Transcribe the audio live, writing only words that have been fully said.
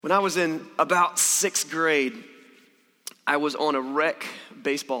When I was in about 6th grade, I was on a rec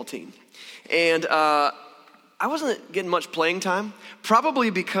baseball team. And I wasn't getting much playing time,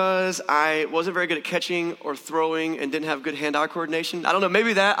 probably because I wasn't very good at catching or throwing and didn't have good hand-eye coordination. I don't know,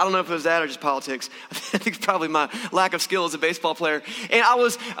 maybe that. I don't know if it was that or just politics. I think it's probably my lack of skill as a baseball player. And I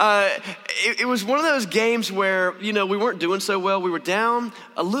was, it was one of those games where, we weren't doing so well. We were down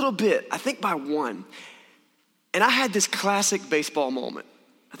a little bit, I think by 1. And I had this classic baseball moment.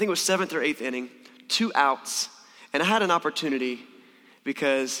 I think it was 7th or 8th inning, 2 outs. And I had an opportunity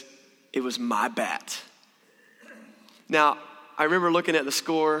because it was my bat. Now, I remember looking at the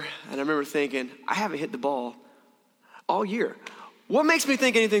score, and I remember thinking, I haven't hit the ball all year. What makes me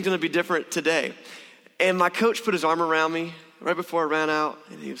think anything's going to be different today? And my coach put his arm around me right before I ran out,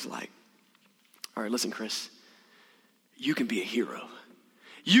 and he was like, all right, listen, Chris, you can be a hero.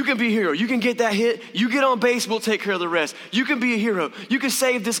 You can be a hero. You can get that hit. You get on base, we'll take care of the rest. You can be a hero. You can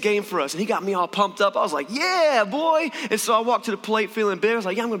save this game for us. And he got me all pumped up. I was like, yeah, boy. And so I walked to the plate feeling big. I was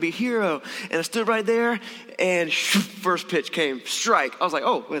like, yeah, I'm going to be a hero. And I stood right there, and first pitch came, strike. I was like,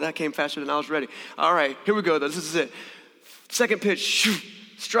 oh, wait, that came faster than I was ready. All right, here we go, though. This is it. Second pitch,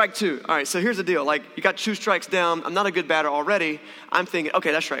 strike 2. All right, so here's the deal. Like, you got 2 strikes down. I'm not a good batter already. I'm thinking,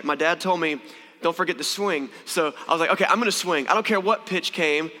 okay, that's right. My dad told me, don't forget to swing. So I was like, okay, I'm going to swing. I don't care what pitch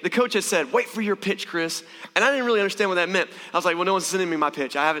came. The coach had said, wait for your pitch, Chris. And I didn't really understand what that meant. I was like, well, no one's sending me my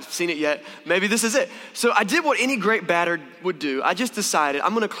pitch. I haven't seen it yet. Maybe this is it. So I did what any great batter would do. I just decided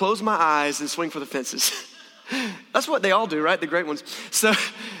I'm going to close my eyes and swing for the fences. That's what they all do, right? The great ones. So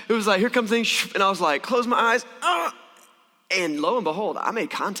it was like, here comes things. And I was like, close my eyes. And lo and behold, I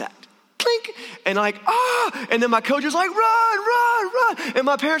made contact. Clink. And like, and then my coach was like, run. And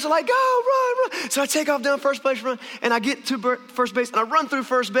my parents are like, go, run. So I take off down first base, run, and I get to first base, and I run through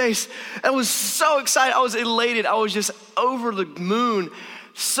first base. I was so excited. I was elated. I was just over the moon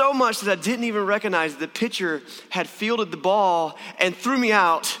so much that I didn't even recognize the pitcher had fielded the ball and threw me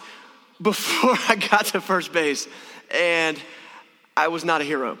out before I got to first base. And I was not a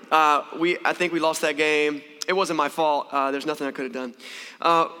hero. I think we lost that game. It wasn't my fault. There's nothing I could have done.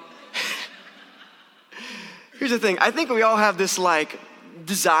 Here's the thing. I think we all have this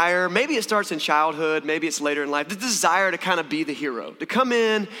desire. Maybe it starts in childhood. Maybe it's later in life. The desire to kind of be the hero, to come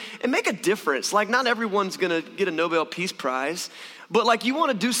in and make a difference. Like, not everyone's going to get a Nobel Peace Prize, but you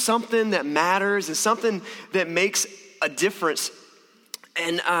want to do something that matters and something that makes a difference,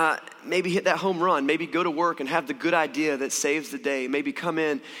 and maybe hit that home run, maybe go to work and have the good idea that saves the day, maybe come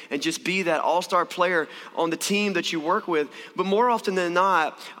in and just be that all-star player on the team that you work with. But more often than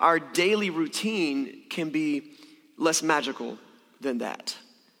not, our daily routine can be less magical than that.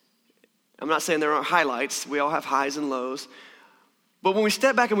 I'm not saying there aren't highlights. We all have highs and lows. But when we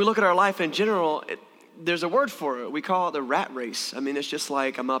step back and we look at our life in general, there's a word for it. We call it the rat race. I mean, it's just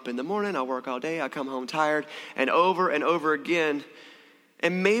like I'm up in the morning, I work all day, I come home tired, and over again.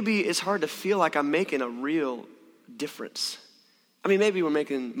 And maybe it's hard to feel like I'm making a real difference. I mean, maybe we're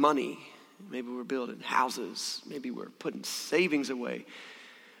making money. Maybe we're building houses. Maybe we're putting savings away.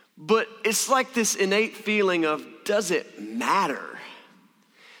 But it's like this innate feeling of, does it matter?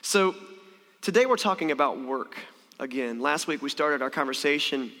 So today we're talking about work again. Last week we started our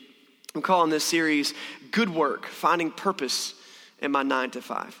conversation. I'm calling this series Good Work, Finding Purpose in My 9 to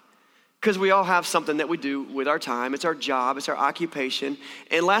 5. Because we all have something that we do with our time. It's our job, it's our occupation.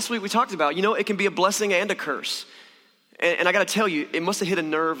 And last week we talked about, it can be a blessing and a curse. And I gotta tell you, it must have hit a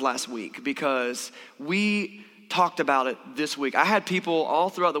nerve last week because we talked about it this week. I had people all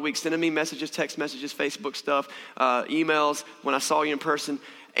throughout the week sending me messages, text messages, Facebook stuff, emails when I saw you in person,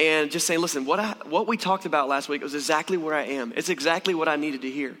 and just saying, listen, what we talked about last week was exactly where I am. It's exactly what I needed to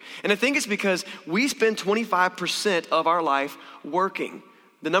hear. And I think it's because we spend 25% of our life working.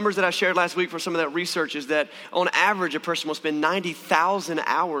 The numbers that I shared last week for some of that research is that on average, a person will spend 90,000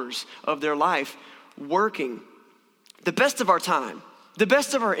 hours of their life working. The best of our time, the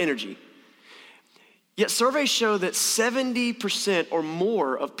best of our energy. Yet surveys show that 70% or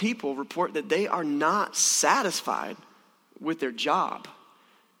more of people report that they are not satisfied with their job.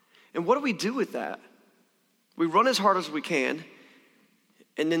 And what do we do with that? We run as hard as we can,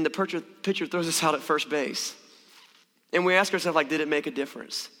 and then the pitcher throws us out at first base. And we ask ourselves, did it make a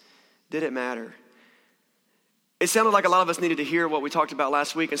difference? Did it matter? It sounded like a lot of us needed to hear what we talked about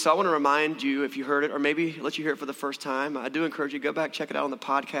last week. And so I want to remind you, if you heard it, or maybe let you hear it for the first time. I do encourage you to go back, check it out on the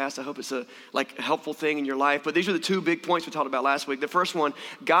podcast. I hope it's a helpful thing in your life. But these are the 2 big points we talked about last week. The first one,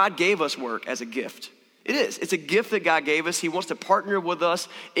 God gave us work as a gift. It is. It's a gift that God gave us. He wants to partner with us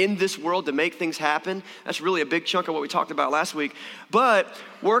in this world to make things happen. That's really a big chunk of what we talked about last week. But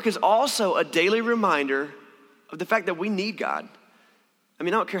work is also a daily reminder of the fact that we need God. I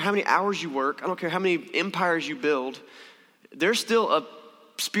mean, I don't care how many hours you work. I don't care how many empires you build. There's still a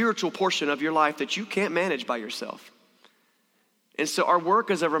spiritual portion of your life that you can't manage by yourself. And so our work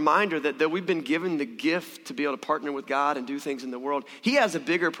is a reminder that we've been given the gift to be able to partner with God and do things in the world. He has a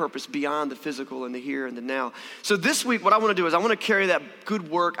bigger purpose beyond the physical and the here and the now. So this week, what I want to do is I want to carry that good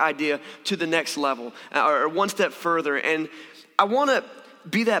work idea to the next level, or one step further. And I want to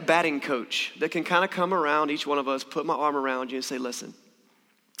be that batting coach that can kind of come around each one of us, put my arm around you and say, listen,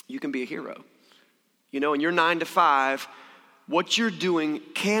 you can be a hero. You know, in your 9 to 5, what you're doing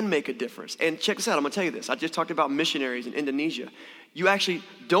can make a difference. And check this out, I'm gonna tell you this. I just talked about missionaries in Indonesia. You actually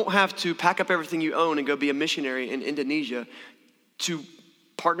don't have to pack up everything you own and go be a missionary in Indonesia to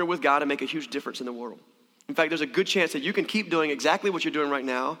partner with God and make a huge difference in the world. In fact, there's a good chance that you can keep doing exactly what you're doing right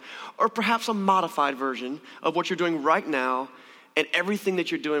now, or perhaps a modified version of what you're doing right now, and everything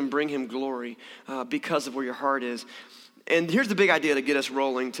that you're doing bring him glory because of where your heart is. And here's the big idea to get us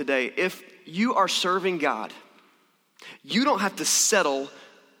rolling today. If you are serving God, you don't have to settle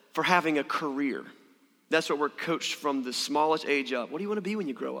for having a career. That's what we're coached from the smallest age up. What do you want to be when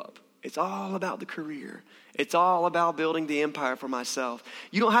you grow up? It's all about the career. It's all about building the empire for myself.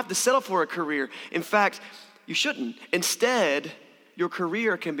 You don't have to settle for a career. In fact, you shouldn't. Instead, your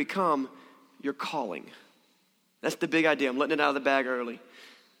career can become your calling. That's the big idea. I'm letting it out of the bag early.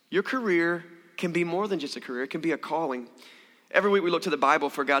 Your career can be more than just a career. It can be a calling. Every week we look to the Bible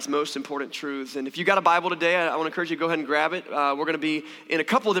for God's most important truths. And if you got a Bible today, I want to encourage you to go ahead and grab it. We're going to be in a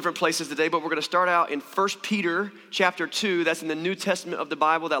couple of different places today, but we're going to start out in 1 Peter chapter 2. That's in the New Testament of the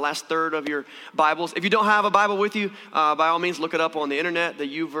Bible, that last third of your Bibles. If you don't have a Bible with you, by all means, look it up on the internet. The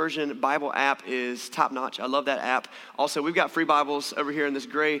YouVersion Bible app is top notch. I love that app. Also, we've got free Bibles over here in this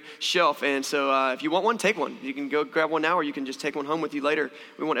gray shelf. And so if you want one, take one. You can go grab one now, or you can just take one home with you later.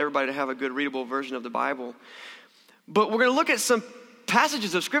 We want everybody to have a good readable version of the Bible. But we're going to look at some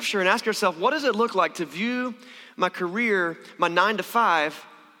passages of Scripture and ask ourselves, what does it look like to view my career, my 9 to 5,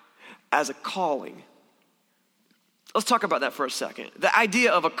 as a calling? Let's talk about that for a second. The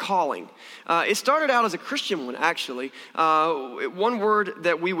idea of a calling. It started out as a Christian one, actually. One word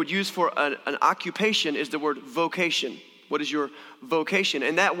that we would use for an occupation is the word vocation. What is your vocation?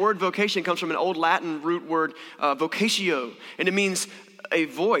 And that word vocation comes from an old Latin root word, vocatio, and it means a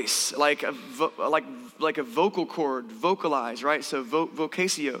voice, like a vocal cord, vocalize, right? So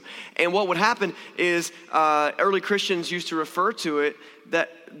vocatio. And what would happen is early Christians used to refer to it that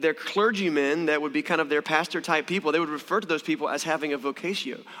their clergymen, that would be kind of their pastor type people, they would refer to those people as having a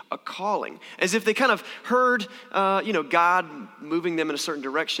vocatio, a calling, as if they kind of heard, God moving them in a certain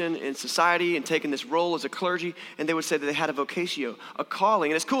direction in society and taking this role as a clergy, and they would say that they had a vocatio, a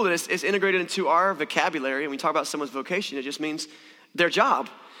calling. And it's cool that it's integrated into our vocabulary. And we talk about someone's vocation, it just means their job.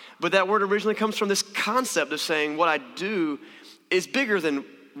 But that word originally comes from this concept of saying what I do is bigger than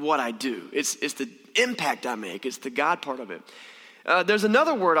what I do. It's the impact I make. It's the God part of it. There's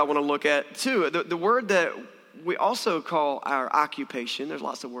another word I want to look at too. The word that we also call our occupation. There's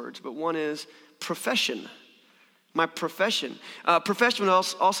lots of words, but one is profession. My profession. Profession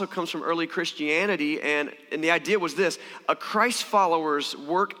also comes from early Christianity, and the idea was this: a Christ follower's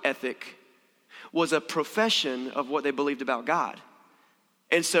work ethic was a profession of what they believed about God.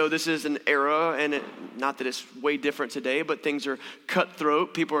 And so this is an era, and not that it's way different today, but things are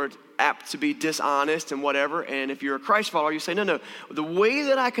cutthroat. People are apt to be dishonest and whatever. And if you're a Christ follower, you say, no, the way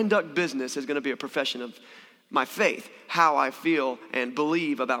that I conduct business is going to be a profession of my faith, how I feel and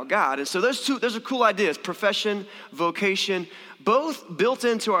believe about God. And so those are cool ideas, profession, vocation, both built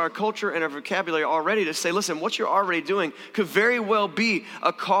into our culture and our vocabulary already to say, listen, what you're already doing could very well be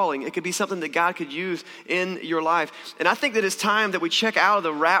a calling. It could be something that God could use in your life. And I think that it's time that we check out of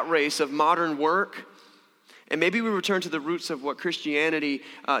the rat race of modern work, and maybe we return to the roots of what Christianity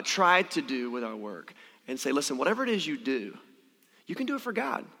tried to do with our work and say, listen, whatever it is you do, you can do it for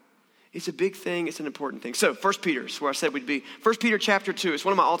God. It's a big thing. It's an important thing. So 1 Peter is where I said we'd be. 1 Peter chapter 2. It's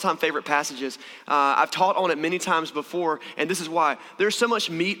one of my all-time favorite passages. I've taught on it many times before, and this is why. There's so much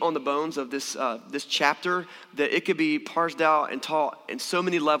meat on the bones of this chapter that it could be parsed out and taught in so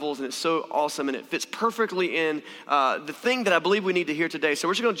many levels, and it's so awesome, and it fits perfectly in the thing that I believe we need to hear today. So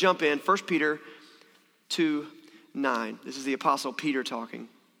we're just going to jump in. 1 Peter 2:9. This is the Apostle Peter talking.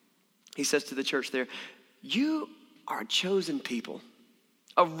 He says to the church there, "You are a chosen people,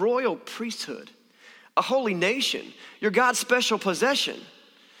 a royal priesthood, a holy nation, your God's special possession,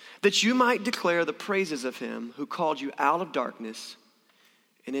 that you might declare the praises of him who called you out of darkness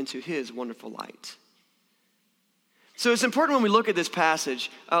and into his wonderful light." So it's important when we look at this passage,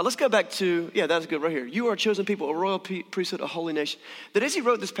 let's go back to, that's good right here. You are a chosen people, a royal priesthood, a holy nation. That as he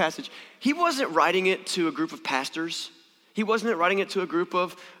wrote this passage, he wasn't writing it to a group of pastors. He wasn't writing it to a group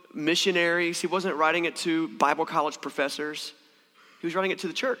of missionaries. He wasn't writing it to Bible college professors. He was writing it to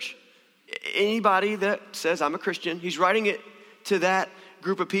the church. Anybody that says, I'm a Christian, he's writing it to that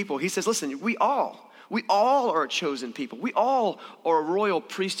group of people. He says, listen, we all are a chosen people. We all are a royal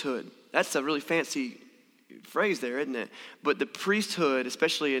priesthood. That's a really fancy phrase there, isn't it? But the priesthood,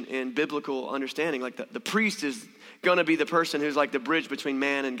 especially in biblical understanding, like the priest is going to be the person who's like the bridge between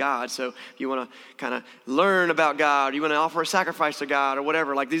man and God. So if you want to kind of learn about God, or you want to offer a sacrifice to God or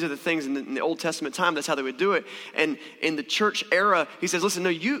whatever, like these are the things in the Old Testament time, that's how they would do it. And in the church era, he says, listen, no,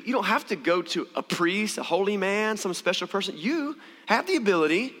 you don't have to go to a priest, a holy man, some special person. You have the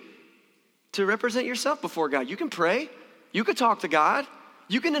ability to represent yourself before God. You can pray. You can talk to God.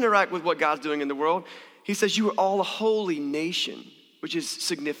 You can interact with what God's doing in the world. He says you are all a holy nation, which is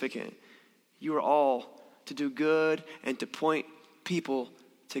significant. You are all to do good and to point people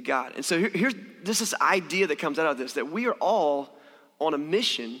to God. And so here's this idea that comes out of this, that we are all on a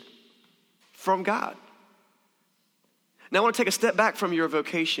mission from God. Now I want to take a step back from your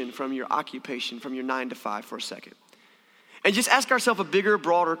vocation, from your occupation, from your 9 to 5 for a second. And just ask ourselves a bigger,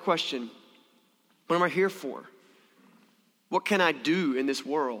 broader question. What am I here for? What can I do in this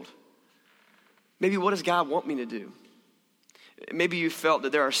world? Maybe what does God want me to do? Maybe you felt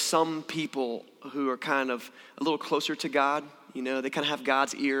that there are some people who are kind of a little closer to God. You know, they kind of have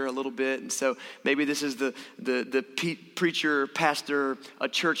God's ear a little bit. And so maybe this is the preacher, pastor, a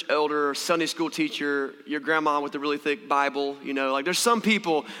church elder, Sunday school teacher, your grandma with the really thick Bible. You know, like there's some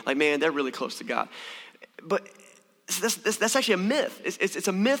people like, man, they're really close to God. But that's actually a myth. It's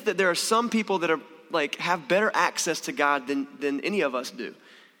a myth that there are some people that are like have better access to God than any of us do.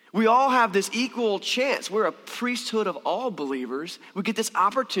 We all have this equal chance. We're a priesthood of all believers. We get this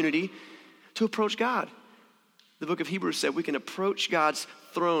opportunity to approach God. The book of Hebrews said we can approach God's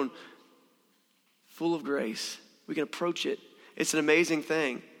throne full of grace. We can approach it. It's an amazing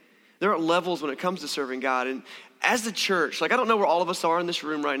thing. There are levels when it comes to serving God. And as the church, like I don't know where all of us are in this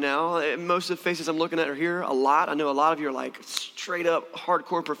room right now. Most of the faces I'm looking at are here a lot. I know a lot of you are like straight up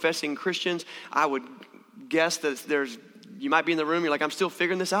hardcore professing Christians. I would guess that you might be in the room, you're like, I'm still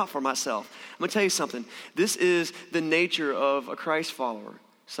figuring this out for myself. I'm going to tell you something. This is the nature of a Christ follower.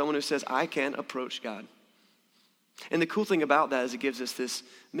 Someone who says, I can approach God. And the cool thing about that is it gives us this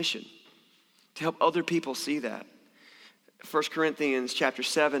mission to help other people see that. 1 Corinthians chapter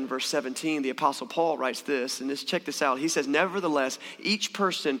 7, verse 17, the Apostle Paul writes this, and check this out. He says, nevertheless, each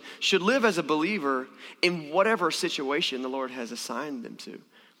person should live as a believer in whatever situation the Lord has assigned them to,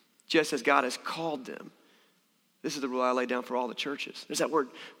 just as God has called them. This is the rule I lay down for all the churches. There's that word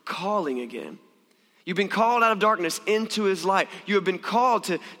calling again. You've been called out of darkness into his light. You have been called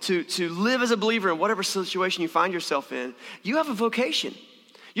to live as a believer in whatever situation you find yourself in. You have a vocation.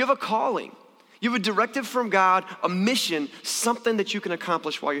 You have a calling. You have a directive from God, a mission, something that you can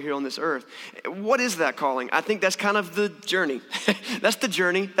accomplish while you're here on this earth. What is that calling? I think that's kind of the journey. That's the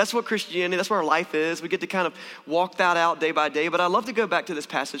journey. That's what Christianity, that's where our life is. We get to kind of walk that out day by day. But I love to go back to this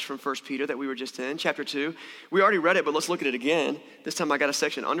passage from 1 Peter that we were just in, chapter 2. We already read it, but let's look at it again. This time I got a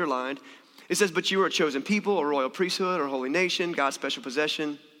section underlined. It says, but you are a chosen people, a royal priesthood, or a holy nation, God's special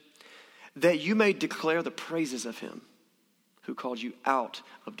possession, that you may declare the praises of him who called you out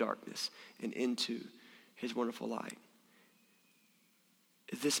of darkness and into his wonderful light.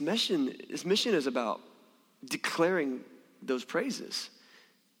 This mission is about declaring those praises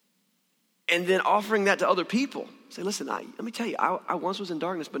and then offering that to other people. Say, listen, let me tell you, I once was in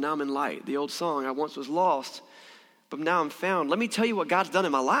darkness, but now I'm in light. The old song, I once was lost, but now I'm found. Let me tell you what God's done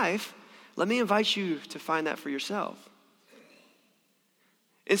in my life. Let me invite you to find that for yourself.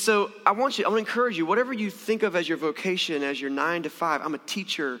 And so I want to encourage you, whatever you think of as your vocation, as your 9 to 5, I'm a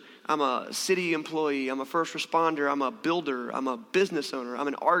teacher, I'm a city employee, I'm a first responder, I'm a builder, I'm a business owner, I'm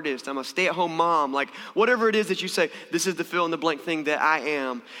an artist, I'm a stay-at-home mom, like whatever it is that you say, this is the fill in the blank thing that I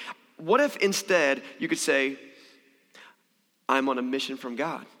am. What if instead you could say, I'm on a mission from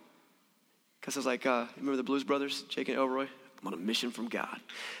God? Because I was like, remember the Blues Brothers, Jake and Elroy? I'm on a mission from God.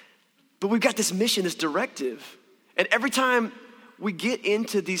 But we've got this mission, this directive. And every time we get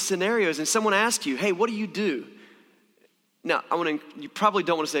into these scenarios and someone asks you, hey, what do you do? Now, you probably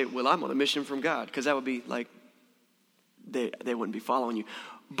don't want to say, well, I'm on a mission from God, because that would be like, they wouldn't be following you.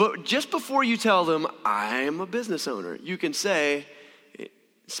 But just before you tell them, I'm a business owner, you can say,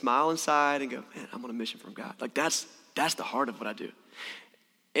 smile inside and go, man, I'm on a mission from God. Like that's the heart of what I do.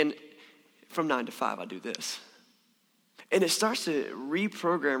 And from 9 to 5, I do this. And it starts to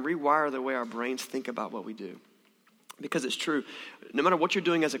reprogram, rewire the way our brains think about what we do. Because it's true, no matter what you're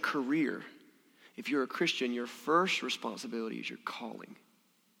doing as a career, if you're a Christian, your first responsibility is your calling.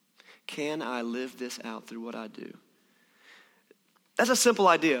 Can I live this out through what I do? That's a simple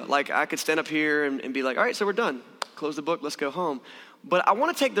idea. Like I could stand up here and be like, all right, so we're done. Close the book, let's go home. But I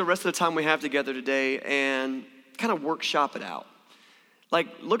want to take the rest of the time we have together today and kind of workshop it out. Like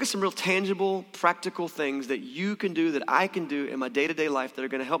look at some real tangible, practical things that you can do, that I can do in my day-to-day life that are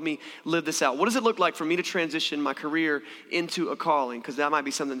going to help me live this out. What does it look like for me to transition my career into a calling? Because that might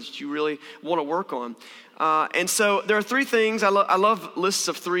be something that you really want to work on. And so there are three things. I love lists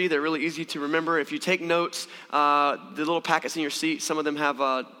of three. They're really easy to remember. If you take notes, the little packets in your seat, some of them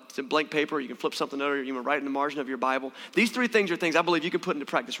have some blank paper. You can flip something over. You can write in the margin of your Bible. These three things are things I believe you can put into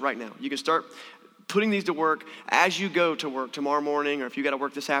practice right now. You can start putting these to work as you go to work tomorrow morning, or if you got to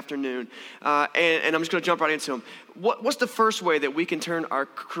work this afternoon. And I'm just going to jump right into them. What's the first way that we can turn our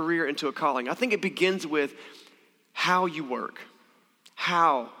career into a calling? I think it begins with how you work.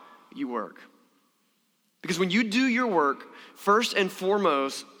 How you work. Because when you do your work, first and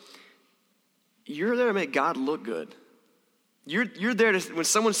foremost, you're there to make God look good. You're there to, when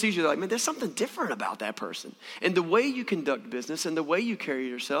someone sees you, they're like, man, there's something different about that person. And the way you conduct business and the way you carry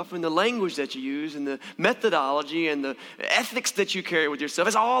yourself and the language that you use and the methodology and the ethics that you carry with yourself,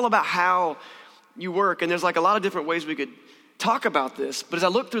 it's all about how you work. And there's like a lot of different ways we could talk about this. But as I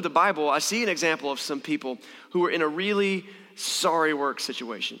look through the Bible, I see an example of some people who were in a really sorry work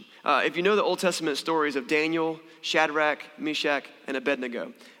situation. If you know the Old Testament stories of Daniel, Shadrach, Meshach, and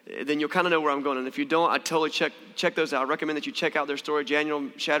Abednego, then you'll kind of know where I'm going. And if you don't, I totally check those out. I recommend that you check out their story, Daniel,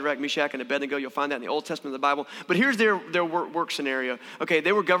 Shadrach, Meshach, and Abednego. You'll find that in the Old Testament of the Bible. But here's their work scenario. Okay,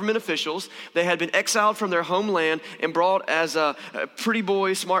 they were government officials. They had been exiled from their homeland and brought as pretty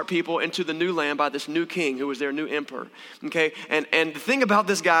boys, smart people into the new land by this new king who was their new emperor. Okay, and the thing about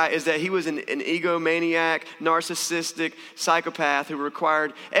this guy is that he was an egomaniac, narcissistic psychopath who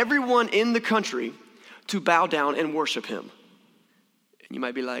required everyone in the country to bow down and worship him. You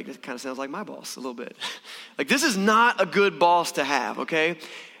might be like, it kind of sounds like my boss a little bit. Like, this is not a good boss to have, okay?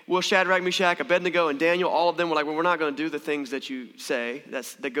 Well, Shadrach, Meshach, Abednego, and Daniel, all of them were like, well, we're not going to do the things that you say.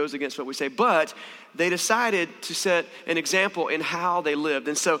 That goes against what we say. But they decided to set an example in how they lived.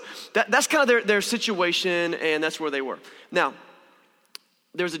 And so that's kind of their situation, and that's where they were. Now,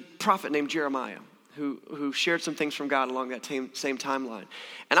 there's a prophet named Jeremiah who shared some things from God along that same timeline.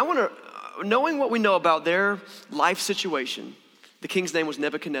 And I want to, knowing what we know about their life situation, the king's name was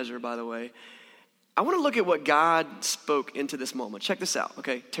Nebuchadnezzar, by the way. I want to look at what God spoke into this moment. Check this out,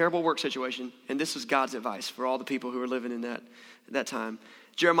 okay? Terrible work situation, and this was God's advice for all the people who were living in that time.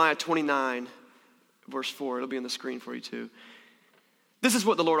 Jeremiah 29, verse 4. It'll be on the screen for you too. This is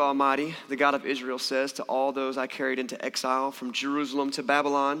what the Lord Almighty, the God of Israel, says to all those I carried into exile from Jerusalem to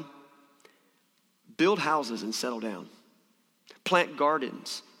Babylon. Build houses and settle down. Plant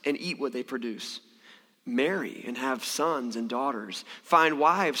gardens and eat what they produce. Marry and have sons and daughters. Find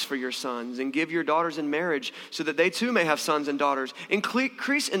wives for your sons and give your daughters in marriage so that they too may have sons and daughters.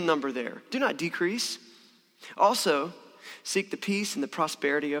 Increase in number there. Do not decrease. Also, seek the peace and the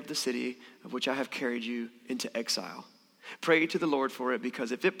prosperity of the city of which I have carried you into exile. Pray to the Lord for it,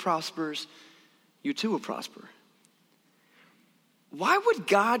 because if it prospers, you too will prosper. Why would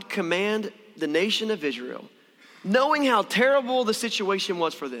God command the nation of Israel, knowing how terrible the situation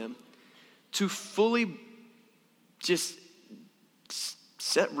was for them, to fully just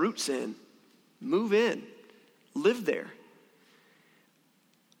set roots in, move in, live there?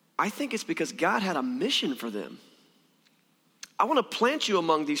 I think it's because God had a mission for them. I want to plant you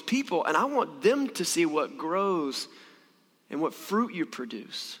among these people, and I want them to see what grows and what fruit you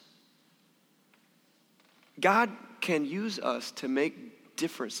produce. God can use us to make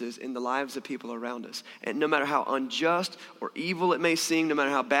differences in the lives of people around us. And no matter how unjust or evil it may seem, no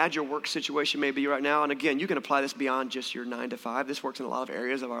matter how bad your work situation may be right now, and again, you can apply this beyond just your 9 to 5. This works in a lot of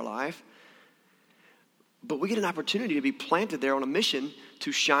areas of our life. But we get an opportunity to be planted there on a mission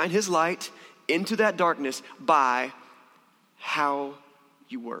to shine his light into that darkness by how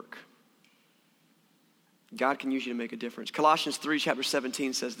you work. God can use you to make a difference. Colossians 3, chapter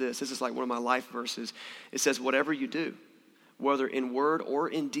 17 says this. This is like one of my life verses. It says, whatever you do, whether in word or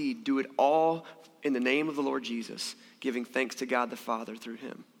in deed, do it all in the name of the Lord Jesus, giving thanks to God the Father through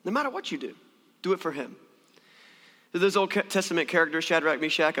him. No matter what you do it for him. Those Old Testament characters, Shadrach,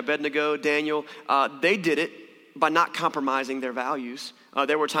 Meshach, Abednego, Daniel, they did it by not compromising their values.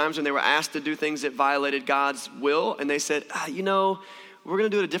 There were times when they were asked to do things that violated God's will, and they said, we're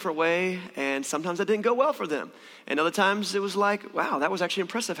going to do it a different way, and sometimes that didn't go well for them. And other times it was like, wow, that was actually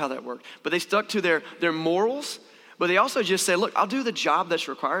impressive how that worked. But they stuck to their morals, but they also just said, look, I'll do the job that's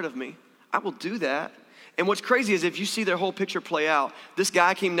required of me. I will do that. And what's crazy is if you see their whole picture play out, this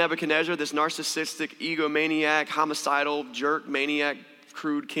guy, King Nebuchadnezzar, this narcissistic, egomaniac, homicidal, jerk, maniac,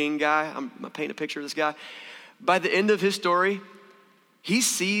 crude king guy, I'm painting a picture of this guy. By the end of his story, He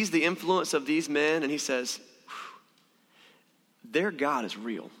sees the influence of these men and he says, their God is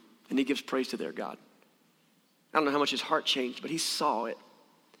real. And he gives praise to their God. I don't know how much his heart changed, but he saw it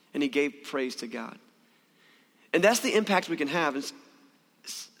and he gave praise to God. And that's the impact we can have. And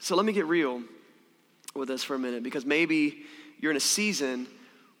so let me get real with this for a minute, because maybe you're in a season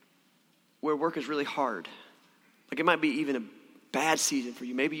where work is really hard. Like it might be even a bad season for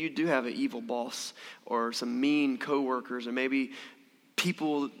you. Maybe you do have an evil boss or some mean coworkers, or maybe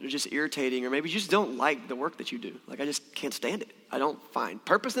people are just irritating, or maybe you just don't like the work that you do. Like, I just can't stand it. I don't find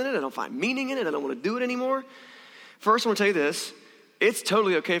purpose in it. I don't find meaning in it. I don't want to do it anymore. First, I want to tell you this. It's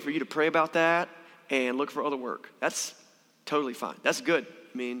totally okay for you to pray about that and look for other work. That's totally fine. That's good.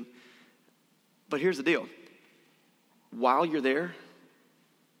 I mean, but here's the deal. While you're there,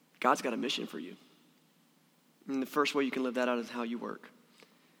 God's got a mission for you. And the first way you can live that out is how you work.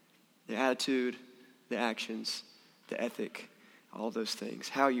 The attitude, the actions, the ethic, all those things,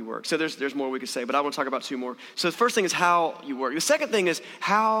 how you work. So there's more we could say, but I want to talk about two more. So the first thing is how you work. The second thing is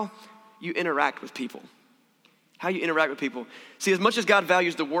how you interact with people. How you interact with people. See, as much as God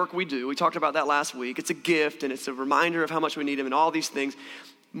values the work we do, we talked about that last week, it's a gift and it's a reminder of how much we need him and all these things.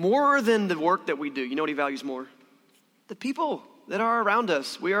 More than the work that we do, you know what he values more? The people that are around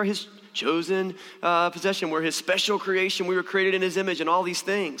us. We are his chosen possession. We're his special creation. We were created in his image and all these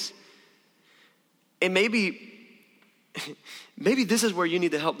things. And maybe this is where you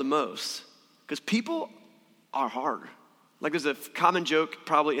need the help the most, because people are hard. Like, there's a common joke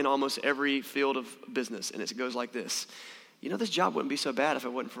probably in almost every field of business, and it goes like this. You know, this job wouldn't be so bad if it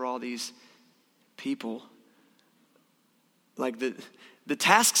wasn't for all these people. Like, the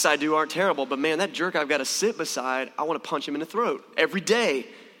tasks I do aren't terrible, but man, that jerk I've got to sit beside, I want to punch him in the throat every day.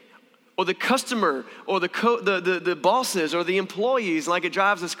 Or the customer, or the bosses, or the employees, like, it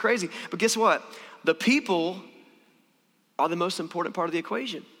drives us crazy. But guess what? The people are the most important part of the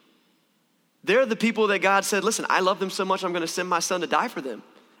equation. They're the people that God said, listen, I love them so much, I'm going to send my son to die for them.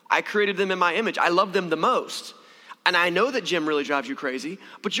 I created them in my image. I love them the most. And I know that Jim really drives you crazy,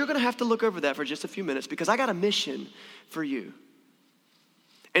 but you're going to have to look over that for just a few minutes, because I got a mission for you.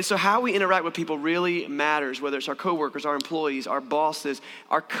 And so how we interact with people really matters, whether it's our coworkers, our employees, our bosses,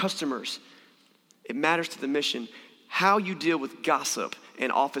 our customers. It matters to the mission. How you deal with gossip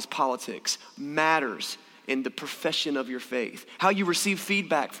and office politics matters in the profession of your faith. How you receive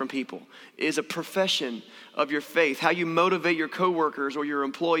feedback from people is a profession of your faith. How you motivate your coworkers or your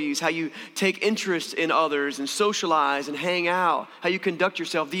employees, how you take interest in others and socialize and hang out, how you conduct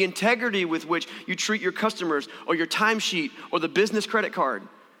yourself, the integrity with which you treat your customers or your timesheet or the business credit card.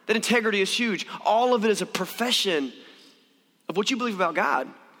 That integrity is huge. All of it is a profession of what you believe about God.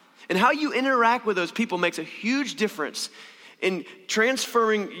 And how you interact with those people makes a huge difference in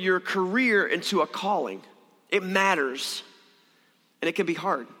transferring your career into a calling. It matters, and it can be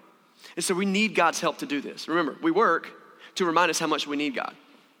hard. And so we need God's help to do this. Remember, we work to remind us how much we need God.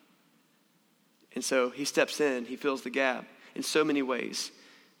 And so he steps in, he fills the gap in so many ways.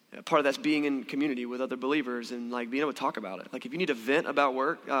 Part of that's being in community with other believers and like being able to talk about it. Like if you need to vent about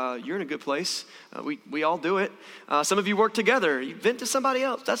work, you're in a good place. We all do it. Some of you work together. You vent to somebody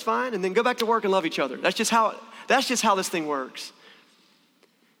else, that's fine. And then go back to work and love each other. That's just how this thing works.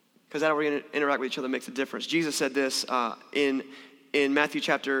 Because how we interact with each other makes a difference. Jesus said this in Matthew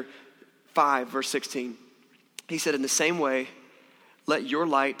chapter 5, verse 16. He said, in the same way, let your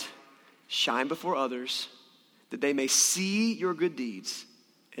light shine before others, that they may see your good deeds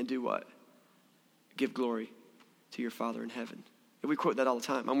and do what? Give glory to your Father in heaven. And we quote that all the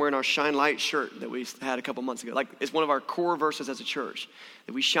time. I'm wearing our Shine Light shirt that we had a couple months ago. Like, it's one of our core verses as a church,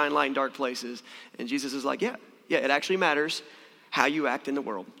 that we shine light in dark places. And Jesus is like, yeah, it actually matters how you act in the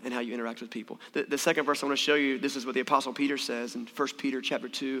world and how you interact with people. The second verse I want to show you, this is what the Apostle Peter says in 1 Peter chapter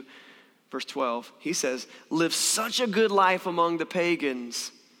 2, verse 12. He says, live such a good life among the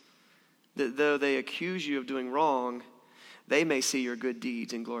pagans that though they accuse you of doing wrong, they may see your good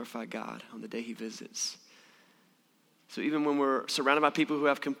deeds and glorify God on the day he visits. So even when we're surrounded by people who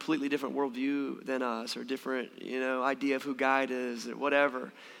have completely different worldview than us or different, idea of who God is or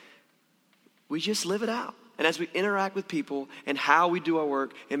whatever, we just live it out. And as we interact with people and how we do our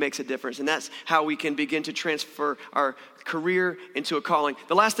work, it makes a difference. And that's how we can begin to transfer our career into a calling.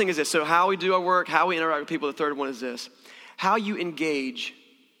 The last thing is this. So how we do our work, how we interact with people. The third one is this. How you engage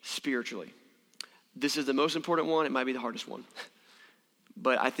spiritually. This is the most important one. It might be the hardest one.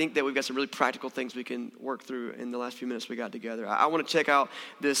 But I think that we've got some really practical things we can work through in the last few minutes we got together. I want to check out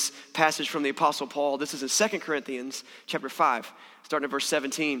this passage from the Apostle Paul. This is in 2 Corinthians chapter 5, starting at verse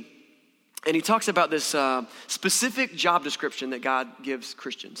 17. And he talks about this specific job description that God gives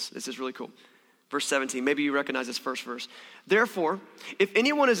Christians. This is really cool. Verse 17, maybe you recognize this first verse. Therefore, if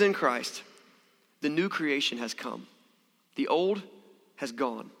anyone is in Christ, the new creation has come. The old has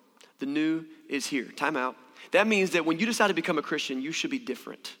gone. The new is here. Time out. That means that when you decide to become a Christian, you should be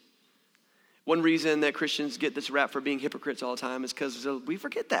different. One reason that Christians get this rap for being hypocrites all the time is because we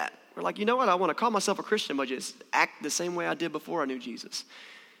forget that. We're like, you know what? I want to call myself a Christian, but just act the same way I did before I knew Jesus.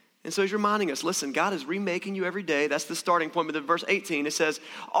 And so he's reminding us, listen, God is remaking you every day. That's the starting point. But in verse 18, it says,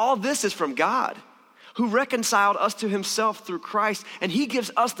 all this is from God, who reconciled us to himself through Christ, and he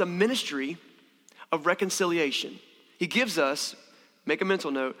gives us the ministry of reconciliation. He gives us, make a mental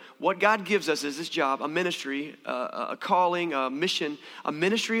note, what God gives us is this job, a ministry, a calling, a mission, a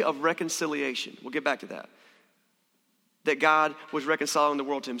ministry of reconciliation. We'll get back to that. That God was reconciling the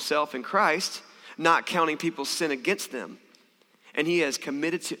world to himself in Christ, not counting people's sin against them. And he has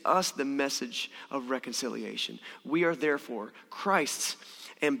committed to us the message of reconciliation. We are therefore Christ's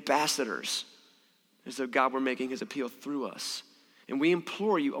ambassadors, as though God were making his appeal through us. And we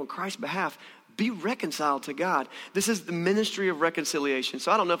implore you on Christ's behalf, be reconciled to God. This is the ministry of reconciliation.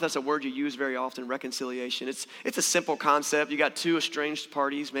 So I don't know if that's a word you use very often, reconciliation. It's a simple concept. You got two estranged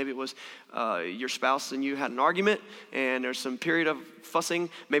parties. Maybe it was your spouse and you had an argument and there's some period of fussing.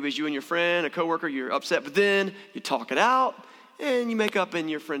 Maybe it's you and your friend, a coworker, you're upset, but then you talk it out and you make up and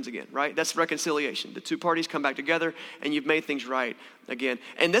you're friends again, right? That's reconciliation. The two parties come back together and you've made things right again.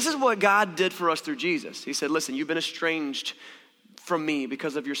 And this is what God did for us through Jesus. He said, listen, you've been estranged from me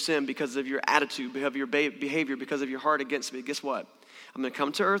because of your sin, because of your attitude, because of your behavior, because of your heart against me. Guess what? I'm going to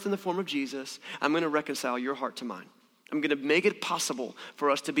come to earth in the form of Jesus. I'm going to reconcile your heart to mine. I'm going to make it possible for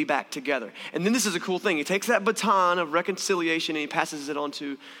us to be back together. And then this is a cool thing. He takes that baton of reconciliation and he passes it on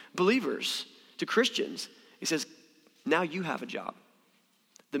to believers, to Christians. He says, now you have a job,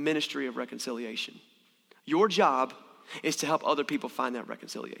 the ministry of reconciliation. Your job is to help other people find that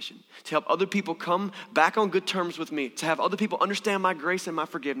reconciliation, to help other people come back on good terms with me, to have other people understand my grace and my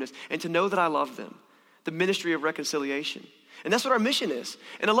forgiveness, and to know that I love them. The ministry of reconciliation. And that's what our mission is.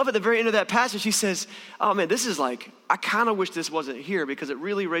 And I love at the very end of that passage, he says, oh man, this is like, I kind of wish this wasn't here because it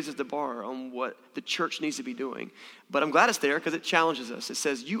really raises the bar on what the church needs to be doing. But I'm glad it's there because it challenges us. It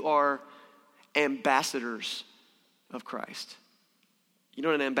says, you are ambassadors of Christ. You know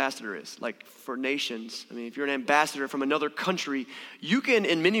what an ambassador is? Like for nations. I mean, if you're an ambassador from another country, you can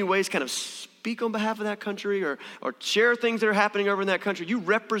in many ways kind of speak on behalf of that country or share things that are happening over in that country. You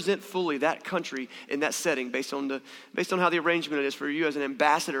represent fully that country in that setting based on how the arrangement is for you as an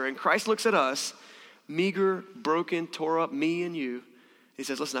ambassador. And Christ looks at us, meager, broken, tore up, me and you. He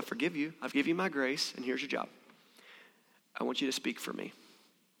says, listen, I forgive you. I've given you my grace, and here's your job. I want you to speak for me.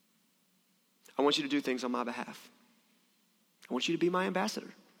 I want you to do things on my behalf. I want you to be my ambassador.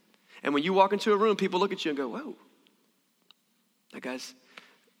 And when you walk into a room, people look at you and go, whoa, that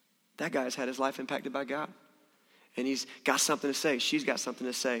guy's had his life impacted by God. And he's got something to say. She's got something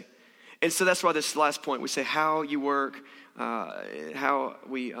to say. And so that's why this last point, we say how you work, how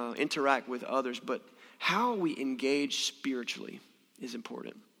we interact with others, but how we engage spiritually is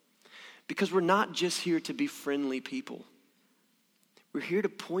important. Because we're not just here to be friendly people. We're here to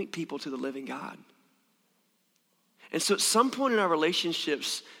point people to the living God. And so at some point in our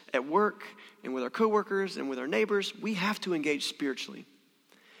relationships at work and with our coworkers and with our neighbors, we have to engage spiritually.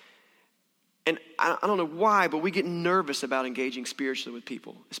 And I don't know why, but we get nervous about engaging spiritually with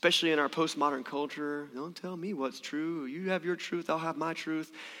people, especially in our postmodern culture. Don't tell me what's true. You have your truth, I'll have my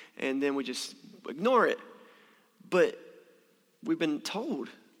truth. And then we just ignore it. But we've been told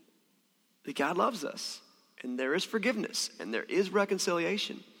that God loves us and there is forgiveness and there is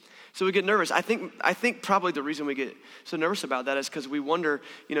reconciliation. So we get nervous. I think probably the reason we get so nervous about that is because we wonder,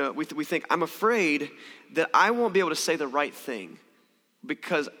 we think, I'm afraid that I won't be able to say the right thing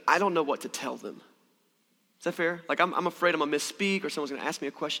because I don't know what to tell them. Is that fair? Like I'm afraid I'm going to misspeak or someone's going to ask me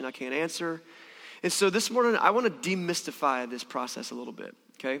a question I can't answer. And so this morning, I want to demystify this process a little bit,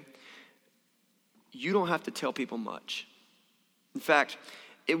 okay? You don't have to tell people much. In fact,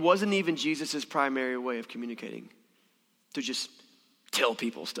 it wasn't even Jesus' primary way of communicating, to just tell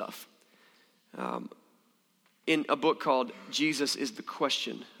people stuff. In a book called Jesus is the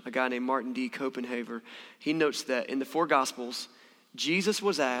Question, a guy named Martin D. Copenhaver, he notes that in the four Gospels, Jesus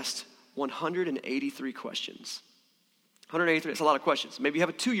was asked 183 questions. 183, that's a lot of questions. Maybe you have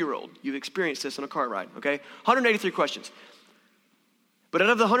a 2-year-old. You've experienced this on a car ride, okay? 183 questions. But out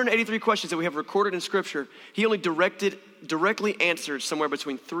of the 183 questions that we have recorded in Scripture, he only directly answered somewhere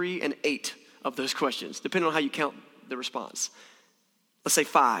between 3 and 8 of those questions, depending on how you count the response. Let's say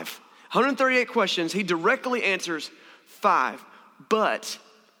 5. 138 questions, he directly answers 5, but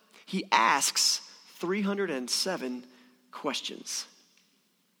he asks 307 questions.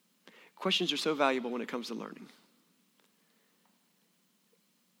 Questions are so valuable when it comes to learning.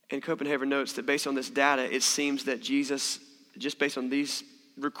 And Copenhagen notes that based on this data, it seems that Jesus, just based on these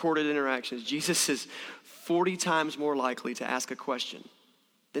recorded interactions, Jesus is 40 times more likely to ask a question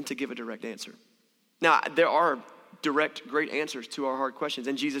than to give a direct answer. Now, there are direct, great answers to our hard questions,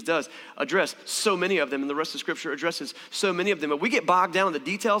 and Jesus does address so many of them, and the rest of Scripture addresses so many of them. But we get bogged down in the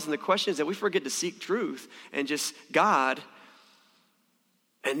details and the questions that we forget to seek truth and just God,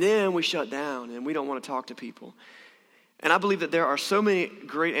 and then we shut down and we don't want to talk to people. And I believe that there are so many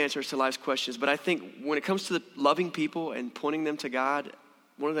great answers to life's questions, but I think when it comes to loving people and pointing them to God,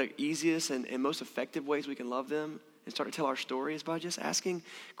 one of the easiest and most effective ways we can love them and start to tell our story is by just asking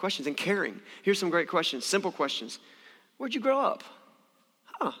questions and caring. Here's some great questions, simple questions. Where'd you grow up?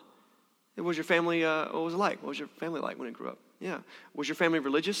 What was your family, what was it like? What was your family like when it grew up? Yeah. Was your family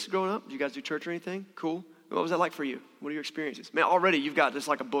religious growing up? Did you guys do church or anything? Cool. What was that like for you? What are your experiences? Man, already you've got just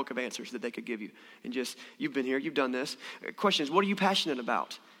like a book of answers that they could give you. And just, you've been here, you've done this. Questions, what are you passionate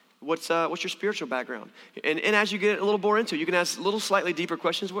about? What's your spiritual background? And as you get a little more into it, you can ask little slightly deeper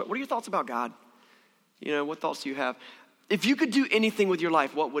questions. What are your thoughts about God? You know, what thoughts do you have? If you could do anything with your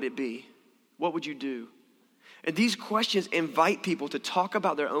life, what would it be? What would you do? And these questions invite people to talk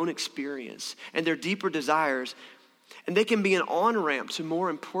about their own experience and their deeper desires. And they can be an on-ramp to more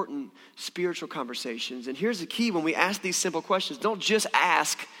important spiritual conversations. And here's the key: when we ask these simple questions, don't just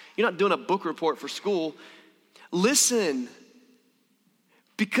ask. You're not doing a book report for school. Listen.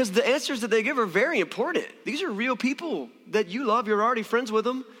 Because the answers that they give are very important. These are real people that you love. You're already friends with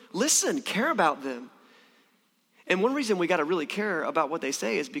them. Listen, care about them. And one reason we got to really care about what they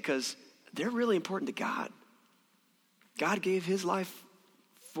say is because they're really important to God. God gave his life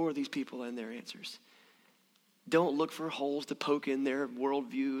for these people and their answers. Don't look for holes to poke in their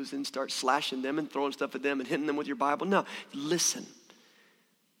worldviews and start slashing them and throwing stuff at them and hitting them with your Bible. No, listen.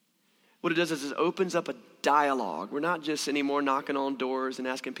 What it does is it opens up a dialogue. We're not just anymore knocking on doors and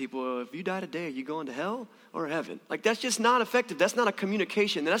asking people, if you die today, are you going to hell or heaven? Like, that's just not effective. That's not a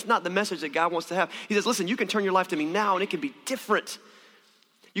communication. That's not the message that God wants to have. He says, listen, you can turn your life to me now and it can be different.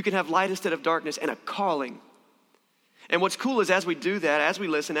 You can have light instead of darkness and a calling. And what's cool is as we do that, as we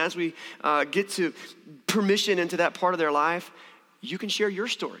listen, as we get to permission into that part of their life, you can share your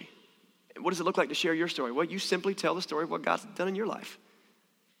story. What does it look like to share your story? Well, you simply tell the story of what God's done in your life.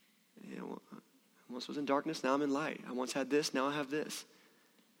 You know, I once was in darkness, now I'm in light. I once had this, now I have this.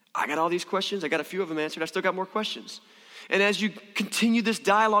 I got all these questions. I got a few of them answered. I still got more questions. And as you continue this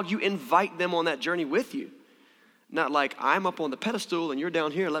dialogue, you invite them on that journey with you. Not like, I'm up on the pedestal and you're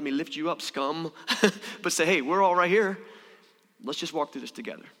down here, let me lift you up, scum. But say, hey, we're all right here. Let's just walk through this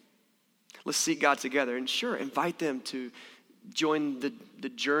together. Let's seek God together. And sure, invite them to join the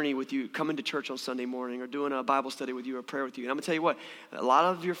journey with you, coming to church on Sunday morning or doing a Bible study with you or prayer with you. And I'm going to tell you what, a lot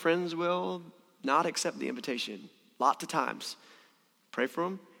of your friends will not accept the invitation. Lots of times. Pray for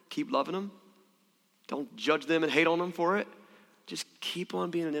them. Keep loving them. Don't judge them and hate on them for it. Just keep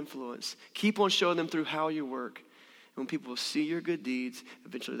on being an influence. Keep on showing them through how you work. When people see your good deeds,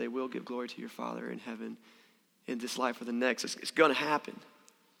 eventually they will give glory to your Father in heaven in this life or the next. It's going to happen.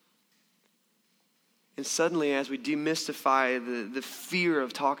 And suddenly, as we demystify the fear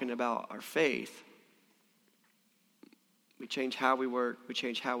of talking about our faith, we change how we work, we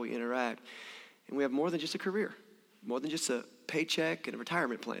change how we interact, and we have more than just a career, more than just a paycheck and a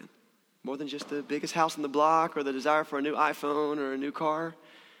retirement plan, more than just the biggest house on the block or the desire for a new iPhone or a new car.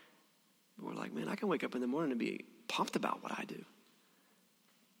 We're like, man, I can wake up in the morning and be pumped about what I do.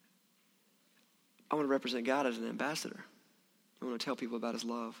 I want to represent God as an ambassador. I want to tell people about his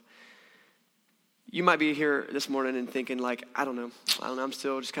love. You might be here this morning and thinking like, I don't know, I'm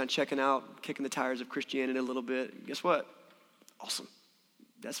still just kind of checking out, kicking the tires of Christianity a little bit. Guess what? Awesome.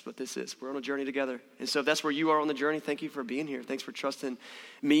 That's what this is. We're on a journey together. And so if that's where you are on the journey, thank you for being here. Thanks for trusting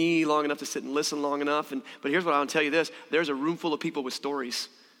me long enough to sit and listen long enough. But here's what I want to tell you this. There's a room full of people with stories,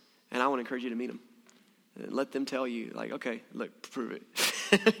 and I want to encourage you to meet them. And let them tell you, like, okay, look, prove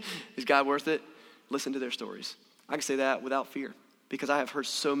it. Is God worth it? Listen to their stories. I can say that without fear because I have heard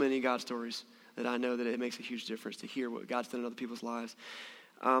so many God stories that I know that it makes a huge difference to hear what God's done in other people's lives.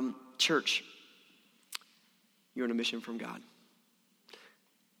 Church, you're on a mission from God.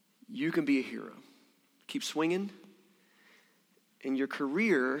 You can be a hero. Keep swinging, and your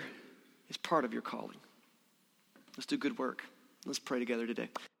career is part of your calling. Let's do good work. Let's pray together today.